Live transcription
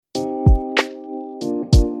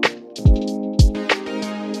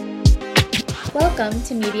Welcome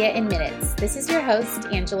to Media in Minutes. This is your host,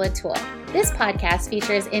 Angela Toole. This podcast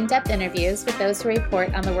features in-depth interviews with those who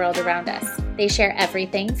report on the world around us. They share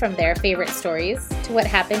everything from their favorite stories to what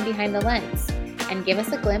happened behind the lens and give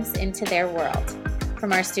us a glimpse into their world.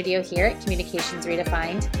 From our studio here at Communications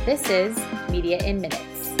Redefined, this is Media in Minutes.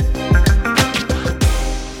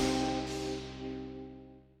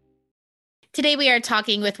 Today, we are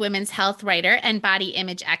talking with women's health writer and body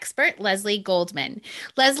image expert, Leslie Goldman.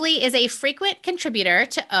 Leslie is a frequent contributor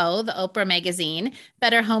to O, the Oprah magazine,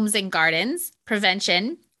 Better Homes and Gardens,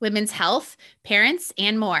 Prevention, Women's Health, Parents,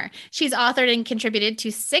 and more. She's authored and contributed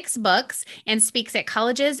to 6 books and speaks at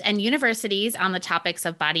colleges and universities on the topics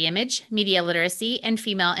of body image, media literacy, and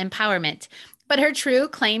female empowerment. But her true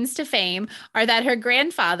claims to fame are that her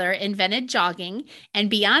grandfather invented jogging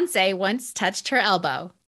and Beyonce once touched her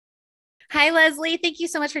elbow. Hi, Leslie. Thank you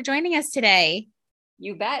so much for joining us today.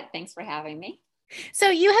 You bet. Thanks for having me. So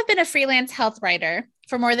you have been a freelance health writer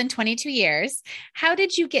for more than 22 years. How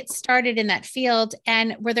did you get started in that field?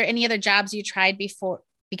 And were there any other jobs you tried before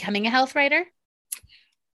becoming a health writer?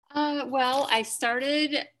 Well, I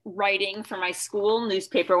started writing for my school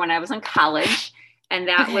newspaper when I was in college. And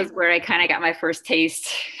that was where I kind of got my first taste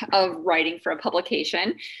of writing for a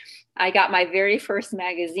publication. I got my very first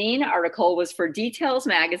magazine article was for Details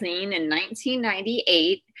magazine in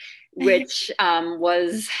 1998, which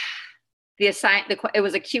was it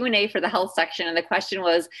was a Q&A for the health section. And the question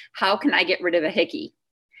was, how can I get rid of a hickey?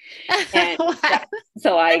 And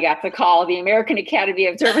so I got to call the American Academy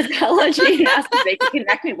of Dermatology and asked if they could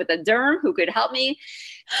connect me with a derm who could help me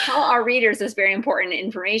tell our readers this very important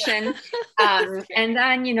information. And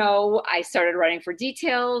then, I started writing for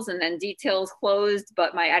Details, and then Details closed,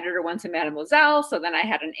 but my editor went to Mademoiselle. So then I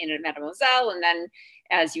had an in at Mademoiselle. And then,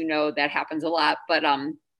 as you know, that happens a lot. But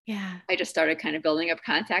I just started kind of building up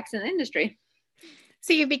contacts in the industry.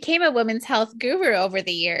 So you became a women's health guru over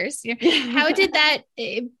the years. How did that,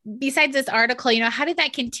 besides this article, how did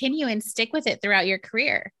that continue and stick with it throughout your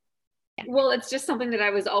career? Well, it's just something that I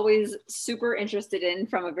was always super interested in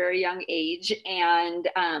from a very young age. And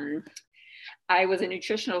I was a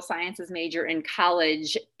nutritional sciences major in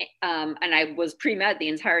college, and I was pre-med the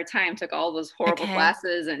entire time, took all those horrible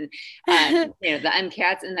classes and, the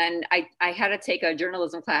MCATs. And then I had to take a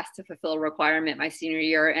journalism class to fulfill a requirement my senior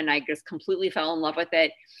year. And I just completely fell in love with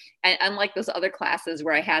it. And unlike those other classes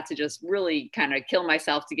where I had to just really kind of kill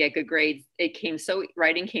myself to get good grades,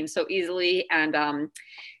 writing came so easily. And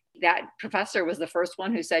that professor was the first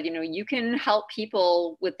one who said, you can help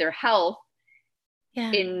people with their health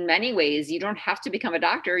in many ways. You don't have to become a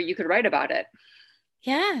doctor. You could write about it.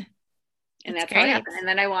 Yeah. And that's how it happened. And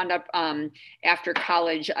then I wound up, after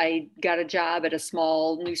college, I got a job at a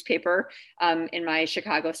small newspaper in my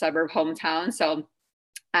Chicago suburb hometown. So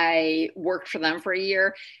I worked for them for a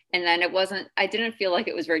year, and then I didn't feel like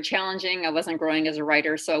it was very challenging. I wasn't growing as a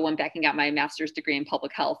writer. So I went back and got my master's degree in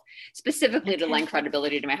public health, specifically to lend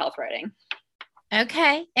credibility to my health writing.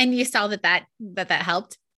 Okay. And you saw that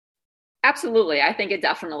helped? Absolutely. I think it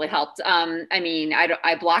definitely helped.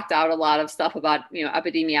 I blocked out a lot of stuff about,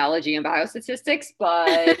 epidemiology and biostatistics, but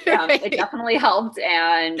it definitely helped.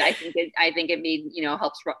 And I think it made,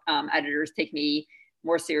 helps editors take me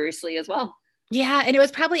more seriously as well. Yeah. And it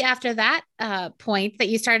was probably after that point that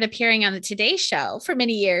you started appearing on the Today Show for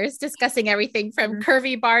many years, discussing everything from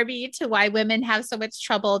curvy Barbie to why women have so much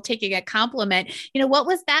trouble taking a compliment. What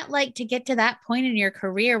was that like to get to that point in your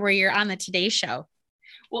career where you're on the Today Show?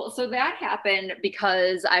 Well, so that happened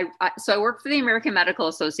because I worked for the American Medical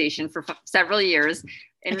Association for several years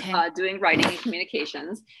in doing writing and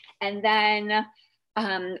communications. And then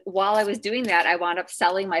while I was doing that, I wound up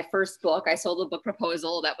selling my first book. I sold a book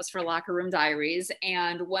proposal that was for Locker Room Diaries.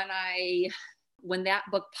 And when that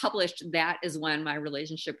book published, that is when my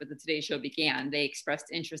relationship with the Today Show began. They expressed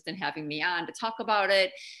interest in having me on to talk about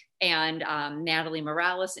it. And Natalie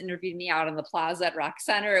Morales interviewed me out on the plaza at Rock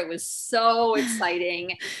Center. It was so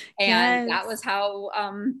exciting. And that was how,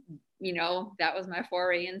 that was my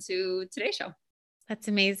foray into Today Show. That's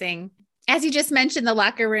amazing. As you just mentioned, the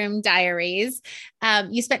Locker Room Diaries,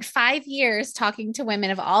 you spent 5 years talking to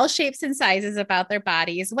women of all shapes and sizes about their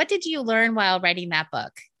bodies. What did you learn while writing that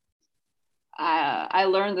book? I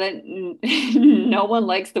learned that no one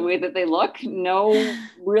likes the way that they look. No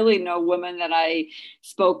women that I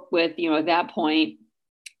spoke with, at that point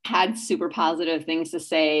had super positive things to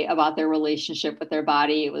say about their relationship with their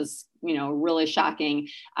body. It was, really shocking.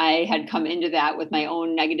 I had come into that with my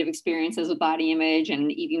own negative experiences with body image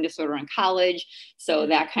and eating disorder in college. So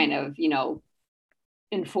that kind of,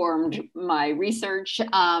 informed my research.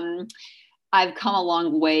 I've come a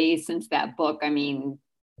long way since that book.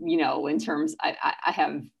 In terms, I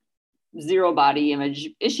have zero body image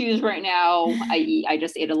issues right now. I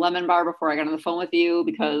just ate a lemon bar before I got on the phone with you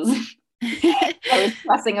because I was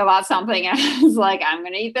stressing about something and I was like, I'm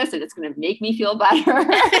going to eat this and it's going to make me feel better. And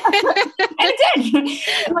it did.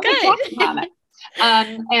 Good.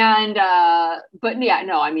 But yeah,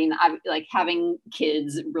 no, I mean, I like having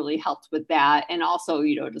kids really helped with that. And also,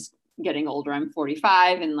 just getting older, I'm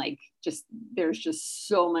 45 and like, there's just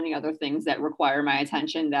so many other things that require my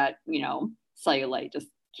attention that, cellulite just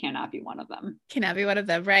cannot be one of them. Cannot be one of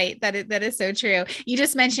them. Right. That is so true. You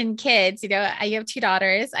just mentioned kids, you have 2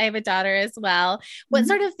 daughters. I have a daughter as well. What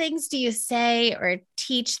sort of things do you say or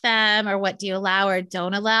teach them, or what do you allow or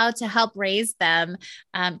don't allow to help raise them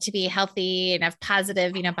to be healthy and have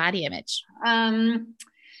positive, body image?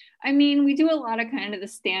 I mean, we do a lot of kind of the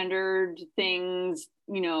standard things,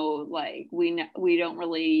 like we don't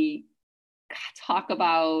really talk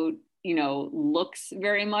about looks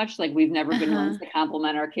very much. Like we've never been ones to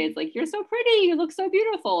compliment our kids like, you're so pretty, you look so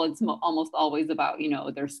beautiful. It's almost always about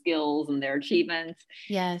their skills and their achievements.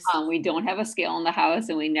 Yes. We don't have a scale in the house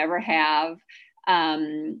and we never have.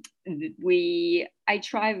 I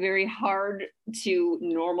try very hard to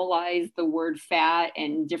normalize the word fat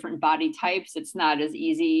and different body types. It's not as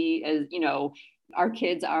easy as our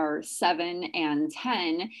kids are 7 and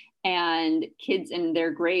 10, and kids in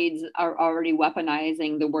their grades are already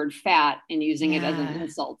weaponizing the word fat and using it as an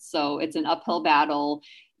insult. So it's an uphill battle,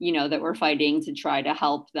 that we're fighting to try to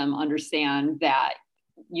help them understand that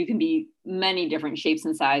you can be many different shapes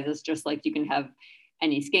and sizes, just like you can have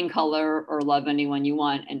any skin color or love anyone you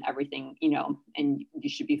want and everything, and you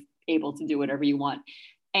should be able to do whatever you want.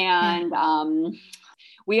 And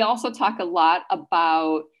we also talk a lot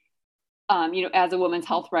about, as a women's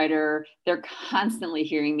health writer, they're constantly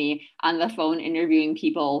hearing me on the phone interviewing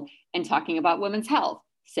people and talking about women's health,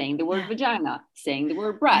 saying the word vagina, saying the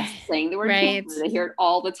word breast, saying the word cancer. They hear it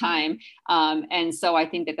all the time. And so I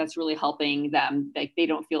think that that's really helping them. Like they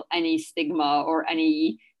don't feel any stigma or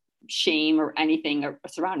any shame or anything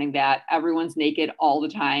surrounding that. Everyone's naked all the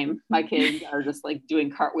time. My kids are just like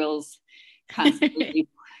doing cartwheels constantly.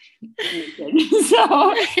 Naked.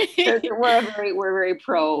 So we're very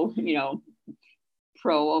pro,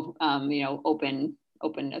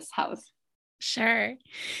 openness house. Sure.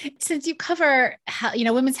 Since you cover,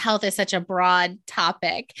 women's health is such a broad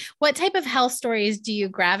topic, what type of health stories do you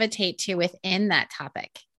gravitate to within that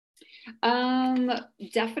topic?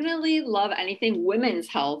 Definitely love anything women's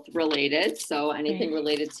health related. So anything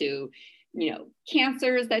related to,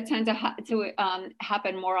 cancers that tend to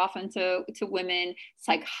happen more often to women,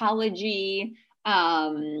 psychology,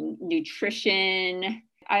 nutrition.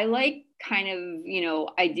 I like kind of,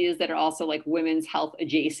 ideas that are also like women's health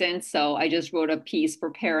adjacent. So I just wrote a piece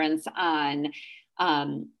for parents on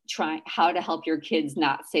trying how to help your kids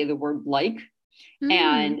not say the word like.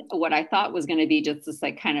 And what I thought was going to be just this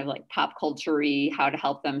like kind of like pop culture-y, how to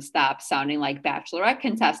help them stop sounding like Bachelorette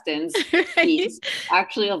contestants,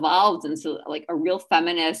 actually evolved into like a real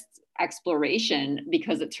feminist exploration,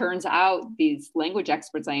 because it turns out these language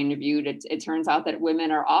experts I interviewed, it turns out that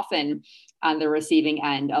women are often on the receiving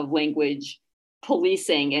end of language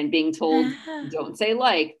policing and being told, don't say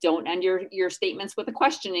like, don't end your statements with a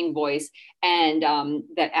questioning voice. And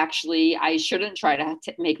that actually I shouldn't try to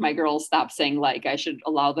make my girls stop saying like, I should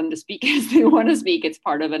allow them to speak as they want to speak. It's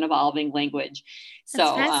part of an evolving language.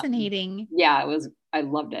 That's fascinating. I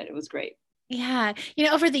loved it. It was great. Yeah.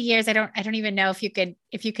 Over the years, I don't even know if you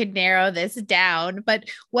could narrow this down, but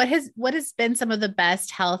what has been some of the best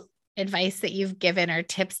health advice that you've given or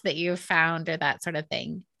tips that you've found or that sort of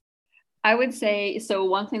thing? I would say, so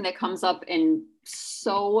one thing that comes up in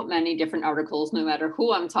so many different articles, no matter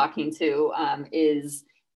who I'm talking to, is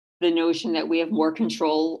the notion that we have more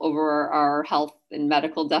control over our health and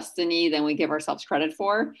medical destiny than we give ourselves credit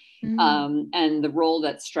for. And the role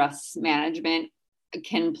that stress management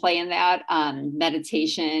can play in that.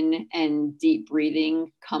 Meditation and deep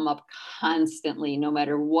breathing come up constantly, no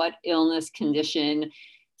matter what illness, condition,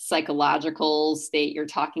 psychological state you're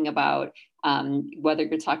talking about. Whether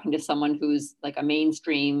you're talking to someone who's like a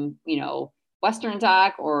mainstream, Western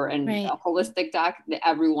doc or a holistic doc,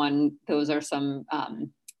 everyone, those are some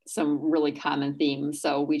really common themes.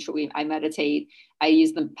 So I meditate, I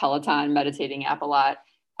use the Peloton meditating app a lot,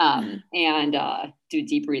 and do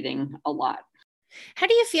deep breathing a lot. How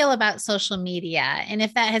do you feel about social media? And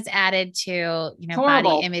if that has added to,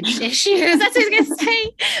 body image issues, that's what I was going to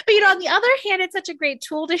say. But, on the other hand, it's such a great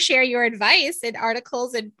tool to share your advice and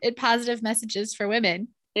articles and positive messages for women.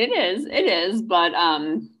 It is. But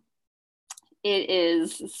it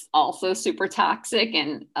is also super toxic,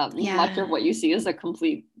 and much of what you see is a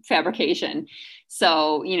complete fabrication.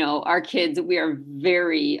 So, you know, our kids, we are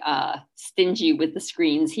very stingy with the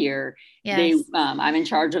screens here. Yes. I'm in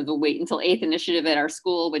charge of the Wait Until Eighth initiative at our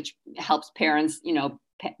school, which helps parents, you know,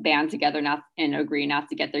 band together not and agree not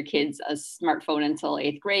to get their kids a smartphone until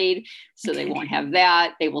eighth grade. So they won't have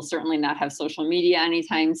that. They will certainly not have social media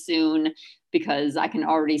anytime soon, because I can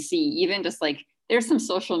already see, even just like, there's some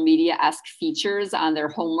social media-esque features on their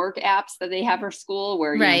homework apps that they have for school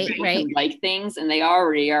where, you know, people can like things, and they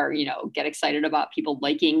already are, you know, get excited about people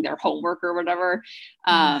liking their homework or whatever.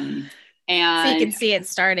 And so you can see it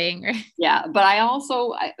starting. Yeah. But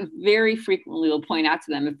I very frequently will point out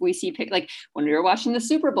to them, if we see, like when we were watching the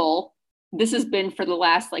Super Bowl, this has been for the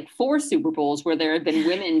last like 4 Super Bowls where there have been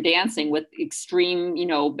women dancing with extreme, you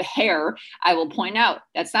know, hair. I will point out,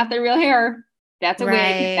 that's not their real hair. That's a wig.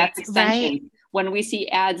 That's extension. Right. When we see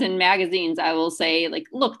ads in magazines, I will say, like,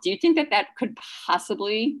 look, do you think that that could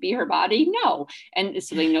possibly be her body? No. And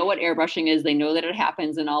so they know what airbrushing is. They know that it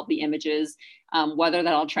happens in all the images. Whether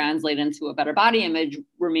that'll translate into a better body image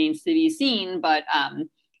remains to be seen, but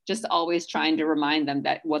just always trying to remind them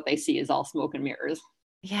that what they see is all smoke and mirrors.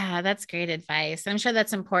 Yeah, that's great advice. I'm sure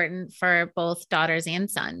that's important for both daughters and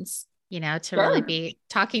sons, you know, to really be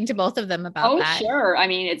talking to both of them about that. Oh, sure. I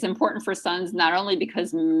mean, it's important for sons, not only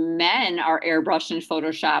because men are airbrushed and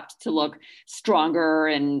photoshopped to look stronger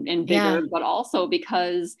and bigger, but also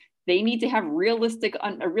because they need to have a realistic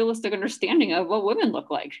understanding of what women look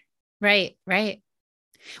like. Right, right.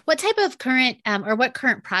 What type of current what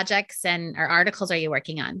current projects or articles are you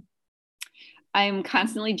working on? I'm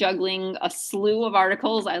constantly juggling a slew of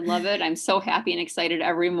articles. I love it. I'm so happy and excited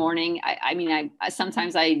every morning. I mean,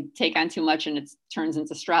 sometimes I take on too much and it turns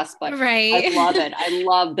into stress, but I love it. I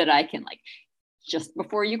love that I can, like, just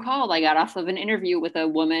before you called, I got off of an interview with a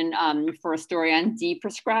woman for a story on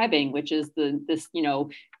deprescribing, which is this, you know,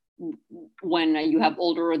 when you have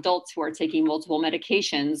older adults who are taking multiple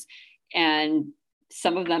medications, and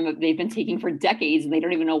some of them they've been taking for decades and they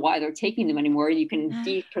don't even know why they're taking them anymore. You can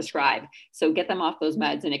deprescribe. So get them off those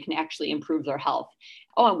meds and it can actually improve their health.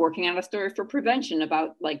 Oh, I'm working on a story for prevention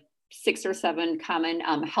about like 6 or 7 common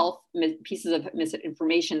health pieces of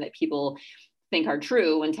misinformation that people think are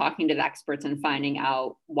true, and talking to the experts and finding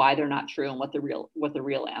out why they're not true and what the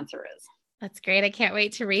real answer is. That's great. I can't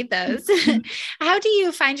wait to read those. How do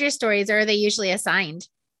you find your stories, or are they usually assigned?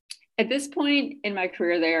 At this point in my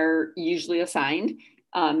career, they're usually assigned.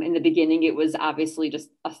 In the beginning, it was obviously just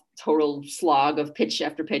a total slog of pitch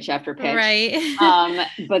after pitch after pitch. Right.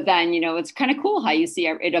 But then, you know, it's kind of cool how you see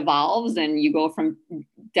it evolves, and you go from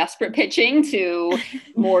desperate pitching to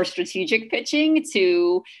more strategic pitching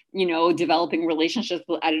to, you know, developing relationships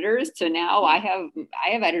with editors, to now I have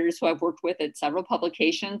editors who I've worked with at several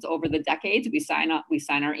publications over the decades. We sign our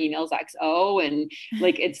emails XO, and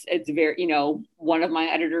like it's very, you know, one of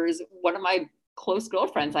my close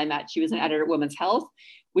girlfriends I met, she was an editor at Women's Health.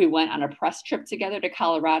 We went on a press trip together to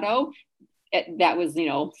Colorado. That was, you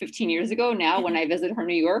know, 15 years ago. Now, when I visit her in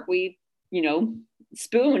New York, we, you know,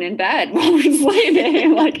 spoon in bed while we're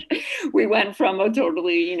sleeping. Like, we went from a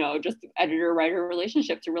totally, you know, just editor-writer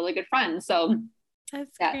relationship to really good friends. So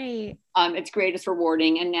that's great. It's great. It's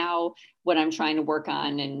rewarding. And now what I'm trying to work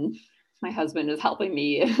on, and my husband is helping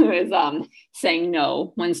me, is saying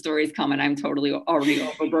no when stories come and I'm totally already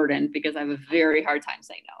overburdened, because I have a very hard time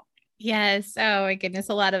saying no. Yes. Oh my goodness.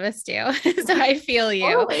 A lot of us do. So I feel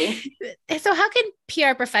you. Totally. So how can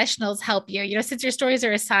PR professionals help you? You know, since your stories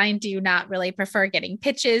are assigned, do you not really prefer getting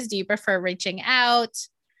pitches? Do you prefer reaching out?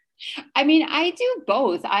 I mean, I do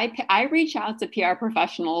both. I reach out to PR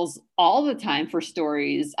professionals all the time for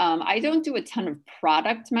stories. I don't do a ton of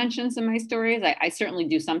product mentions in my stories. I certainly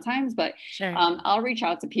do sometimes, but sure. I'll reach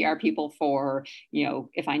out to PR people for, you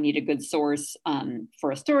know, if I need a good source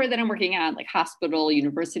for a story that I'm working on, like hospital,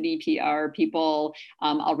 university PR people.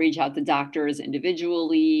 I'll reach out to doctors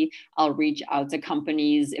individually. I'll reach out to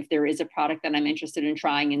companies if there is a product that I'm interested in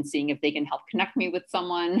trying and seeing if they can help connect me with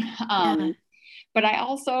someone. But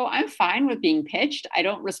I'm fine with being pitched. I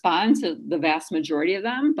don't respond to the vast majority of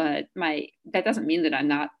them, but that doesn't mean that I'm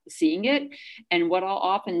not seeing it. And what I'll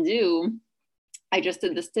often do, I just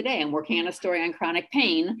did this today. I'm working on a story on chronic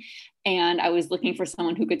pain, and I was looking for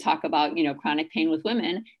someone who could talk about, you know, chronic pain with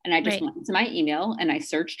women. And I just went into my email and I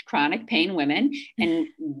searched chronic pain women, and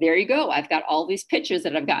there you go. I've got all these pitches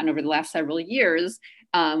that I've gotten over the last several years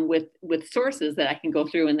with sources that I can go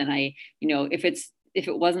through. And then I, you know, if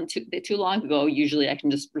it wasn't too long ago, usually I can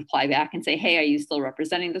just reply back and say, hey, are you still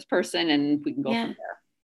representing this person? And we can go from there.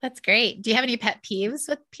 That's great. Do you have any pet peeves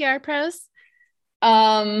with PR pros?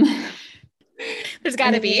 There's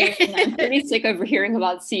got to be. I'm pretty sick of hearing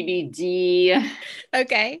about CBD.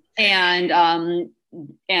 Okay. And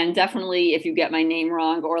And definitely if you get my name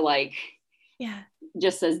wrong or like, yeah,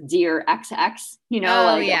 just says dear XX,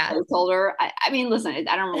 like a placeholder. I mean, listen,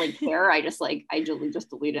 I don't really care. I just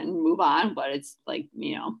delete it and move on, but it's like,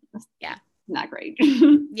 yeah, not great.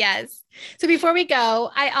 Yes. So before we go,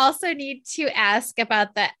 I also need to ask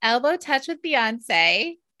about the elbow touch with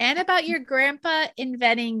Beyonce and about your grandpa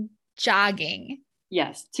inventing jogging.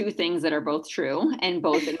 Yes, two things that are both true and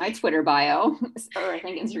both in my Twitter bio, or I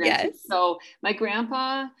think Instagram. Yes. Too. So my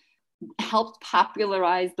grandpa helped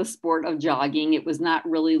popularize the sport of jogging. It was not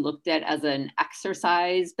really looked at as an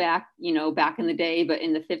exercise back in the day, but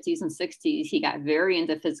in the 50s and 60s, he got very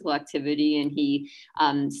into physical activity, and he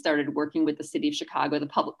started working with the city of Chicago,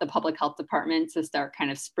 the public health department, to start kind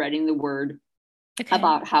of spreading the word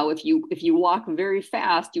about how if you walk very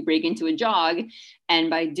fast, you break into a jog. And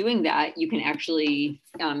by doing that, you can actually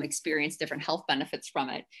experience different health benefits from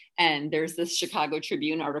it. And there's this Chicago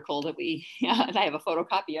Tribune article that that I have a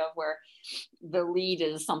photocopy of, where the lead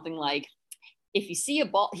is something like, if you see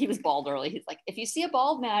he was bald early. He's like, if you see a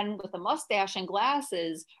bald man with a mustache and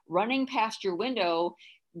glasses running past your window,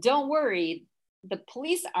 don't worry. The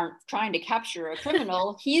police aren't trying to capture a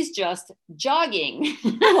criminal. He's just jogging.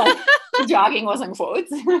 Like, jogging was in quotes.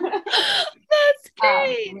 That's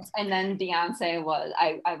great. And then Beyonce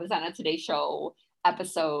I was on a Today Show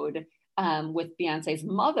episode with Beyonce's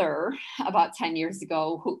mother about 10 years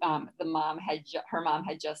ago, who her mom had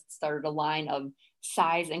just started a line of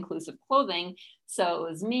size inclusive clothing. So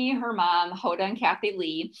it was me, her mom, Hoda, and Kathy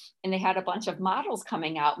Lee, and they had a bunch of models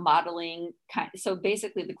coming out modeling. So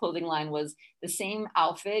basically the clothing line was the same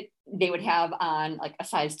outfit they would have on like a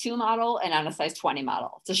size 2 model and on a size 20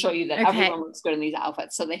 model, to show you that everyone looks good in these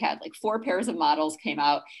outfits. So they had like 4 pairs of models came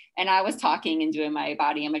out, and I was talking and doing my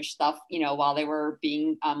body image stuff, while they were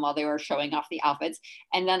showing off the outfits.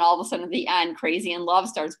 And then all of a sudden at the end, Crazy in Love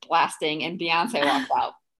starts blasting and Beyonce walks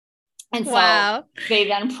out. And so they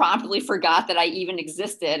then promptly forgot that I even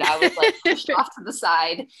existed. I was like pushed off to the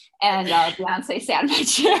side, and Beyonce sat in my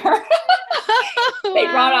chair. They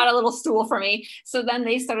brought out a little stool for me. So then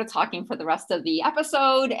they started talking for the rest of the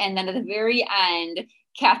episode. And then at the very end,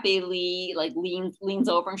 Kathy Lee like leans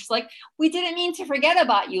over and she's like, "We didn't mean to forget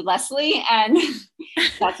about you, Leslie." And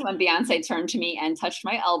that's when Beyonce turned to me and touched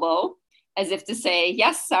my elbow as if to say,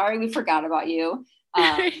 "Yes, sorry, we forgot about you."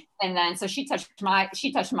 And then so she touched my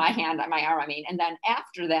hand on my arm. And then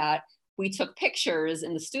after that, we took pictures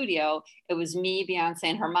in the studio. It was me, Beyonce,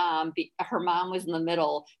 and her mom. Her mom was in the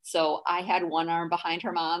middle, so I had one arm behind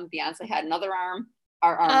her mom. Beyonce had another arm.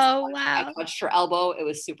 Our arms. Oh wow! I touched her elbow. It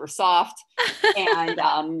was super soft, and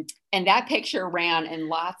that picture ran in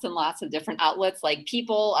lots and lots of different outlets, like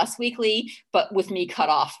People, Us Weekly, but with me cut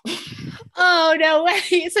off. Oh no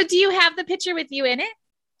way! So do you have the picture with you in it?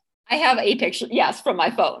 I have a picture, yes, from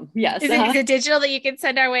my phone. Yes. Is it digital that you can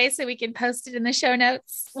send our way so we can post it in the show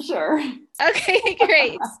notes? Sure. Okay,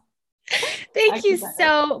 great. Thank you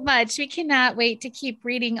so much. We cannot wait to keep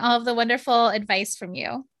reading all of the wonderful advice from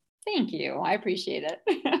you. Thank you. I appreciate it.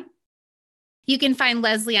 You can find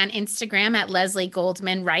Leslie on Instagram at Leslie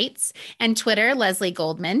Goldman Writes and Twitter, Leslie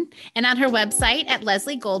Goldman, and on her website at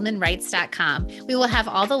lesliegoldmanwrites.com. We will have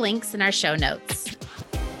all the links in our show notes.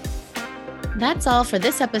 That's all for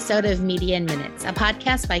this episode of Media in Minutes, a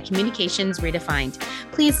podcast by Communications Redefined.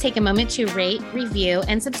 Please take a moment to rate, review,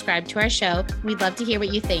 and subscribe to our show. We'd love to hear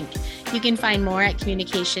what you think. You can find more at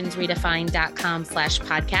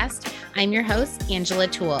communicationsredefined.com/podcast. I'm your host, Angela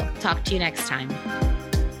Toole. Talk to you next time.